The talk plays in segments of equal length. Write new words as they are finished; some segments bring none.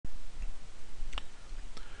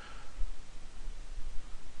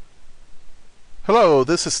Hello,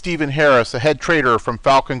 this is Stephen Harris, a head trader from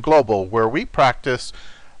Falcon Global, where we practice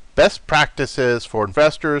best practices for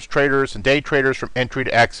investors, traders, and day traders from entry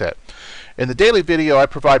to exit. In the daily video, I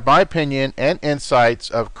provide my opinion and insights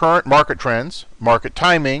of current market trends, market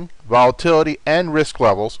timing, volatility, and risk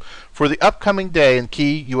levels for the upcoming day in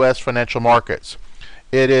key U.S. financial markets.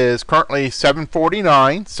 It is currently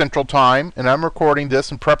 7:49 Central Time, and I'm recording this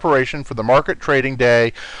in preparation for the market trading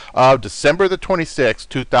day of December the 26th,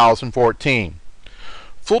 2014.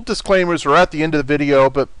 Full disclaimers are at the end of the video,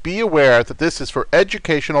 but be aware that this is for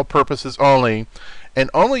educational purposes only,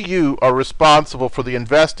 and only you are responsible for the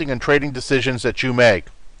investing and trading decisions that you make.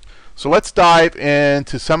 So let's dive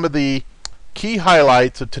into some of the key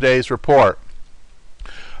highlights of today's report.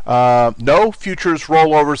 No futures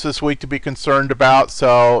rollovers this week to be concerned about,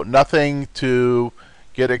 so nothing to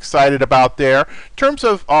get excited about there. In terms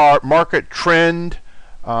of our market trend,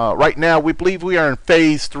 right now we believe we are in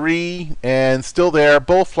phase 3 and still there,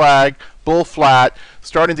 bull flag, bull flat,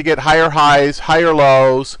 starting to get higher highs, higher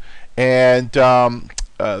lows, and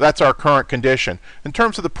that's our current condition. In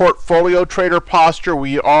terms of the portfolio trader posture,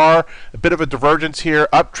 we are a bit of a divergence here,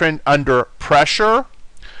 uptrend under pressure.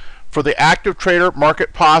 For the active trader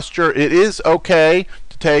market posture, it is okay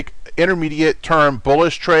to take intermediate term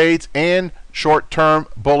bullish trades and short-term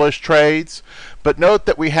bullish trades, but note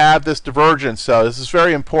that we have this divergence, so this is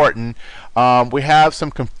very important. We have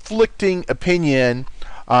some conflicting opinion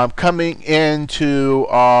coming into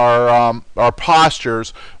our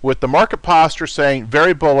postures, with the market posture saying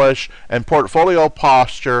very bullish and portfolio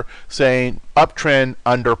posture saying uptrend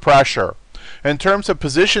under pressure. In terms of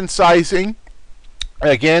position sizing,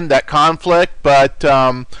 again, that conflict, but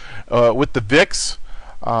with the VIX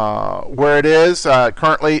where it is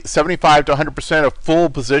currently 75 to 100% of full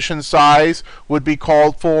position size would be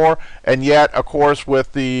called for, and yet of course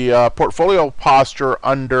with the portfolio posture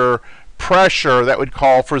under pressure, that would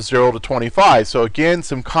call for 0 to 25. So again,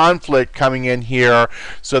 some conflict coming in here,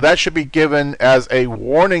 so that should be given as a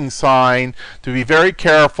warning sign to be very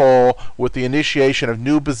careful with the initiation of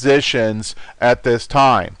new positions at this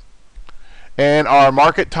time. And our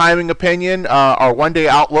market timing opinion, our one-day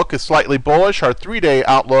outlook is slightly bullish. Our three-day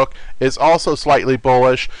outlook is also slightly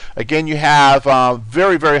bullish. Again, you have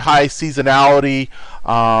very, very high seasonality,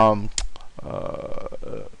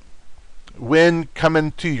 wind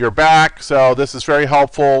coming to your back. So this is very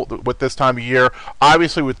helpful with this time of year.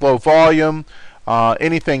 Obviously, with low volume,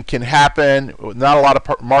 anything can happen. Not a lot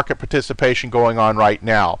of market participation going on right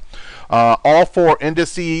now. All four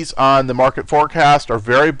indices on the market forecast are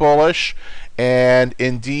very bullish, and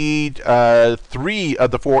indeed 3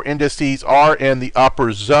 of the 4 indices are in the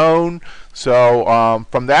upper zone. So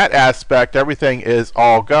from that aspect, everything is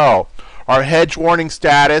all go. Our hedge warning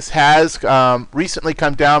status has recently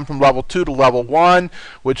come down from level 2 to level 1,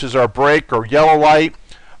 which is our break or yellow light.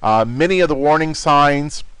 Many of the warning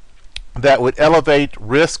signs that would elevate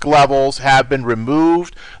risk levels have been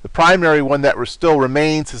removed. The primary one that still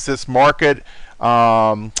remains is this market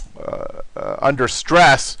under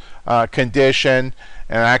stress condition,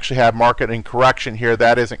 and I actually have market in correction here.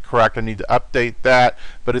 That isn't correct. I need to update that,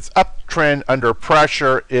 but its uptrend under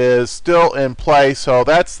pressure is still in play, so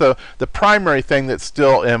that's the primary thing that's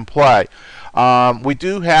still in play. We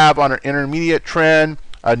do have on our intermediate trend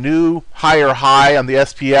a new higher high on the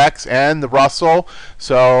SPX and the Russell,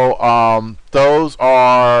 so those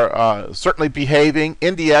are certainly behaving.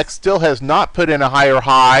 NDX still has not put in a higher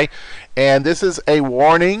high, and this is a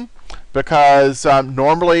warning because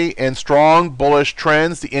normally in strong bullish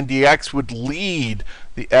trends the NDX would lead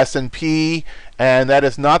the S&P, and that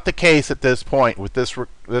is not the case at this point with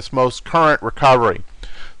this most current recovery.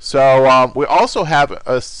 So we also have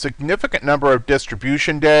a significant number of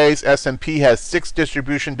distribution days. S&P has 6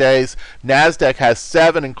 distribution days. NASDAQ has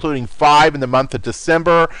 7, including 5 in the month of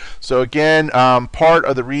December. So again, part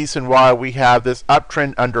of the reason why we have this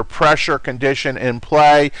uptrend under pressure condition in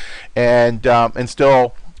play, and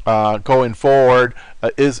still going forward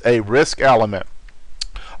is a risk element.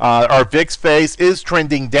 Our VIX phase is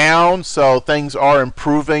trending down, so things are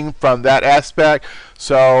improving from that aspect.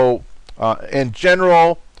 So in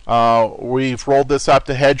general, we've rolled this up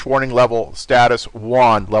to hedge warning level status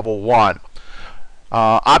 1, level 1.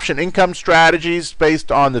 Option income strategies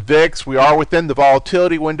based on the VIX, we are within the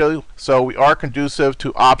volatility window, so we are conducive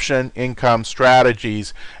to option income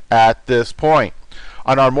strategies at this point.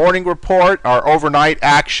 On our morning report, our overnight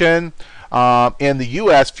action in the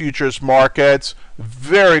U.S. futures markets,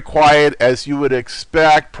 very quiet as you would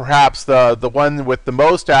expect. Perhaps the one with the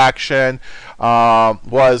most action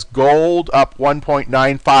was gold, up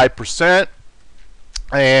 1.95%.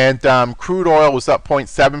 And crude oil was up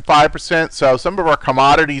 0.75%. So some of our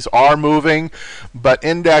commodities are moving, but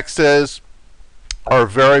indexes are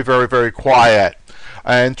very, very, very quiet.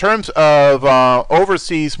 In terms of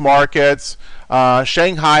overseas markets,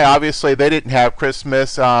 Shanghai, obviously, they didn't have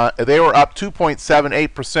Christmas. They were up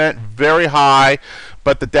 2.78%, very high,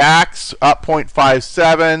 but the DAX up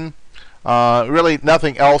 0.57. Really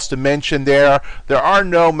nothing else to mention there. There are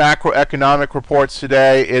no macroeconomic reports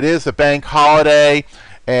today. It is a bank holiday,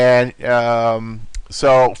 and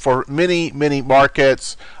so for many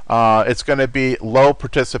markets, it's going to be low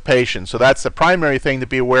participation. So that's the primary thing to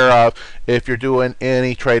be aware of if you're doing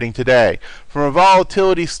any trading today. From a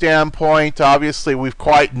volatility standpoint, obviously we've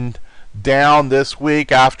quietened down this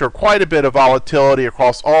week after quite a bit of volatility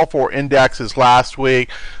across all 4 indexes last week.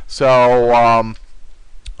 So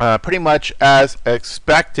pretty much as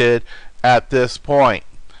expected at this point.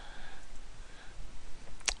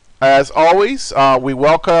 As always, we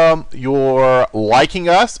welcome your liking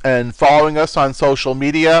us and following us on social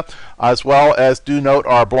media, as well as do note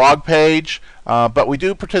our blog page. But we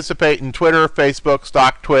do participate in Twitter, Facebook,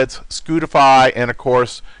 StockTwits, Scootify, and of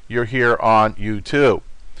course, you're here on YouTube.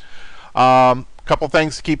 Couple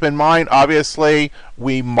things to keep in mind. Obviously,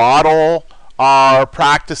 we model our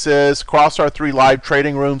practices across our 3 live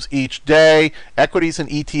trading rooms each day: equities and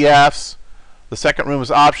ETFs. The second room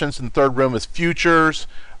is options, and the third room is futures.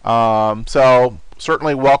 So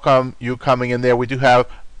certainly welcome you coming in there. We do have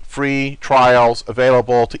free trials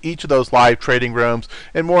available to each of those live trading rooms,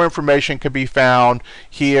 and more information can be found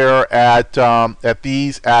here at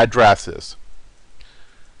these addresses.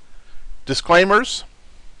 Disclaimers.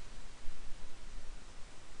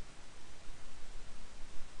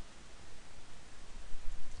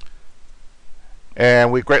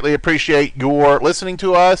 And we greatly appreciate your listening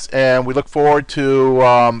to us, and we look forward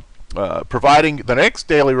to providing the next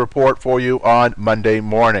daily report for you on Monday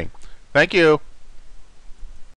morning. Thank you.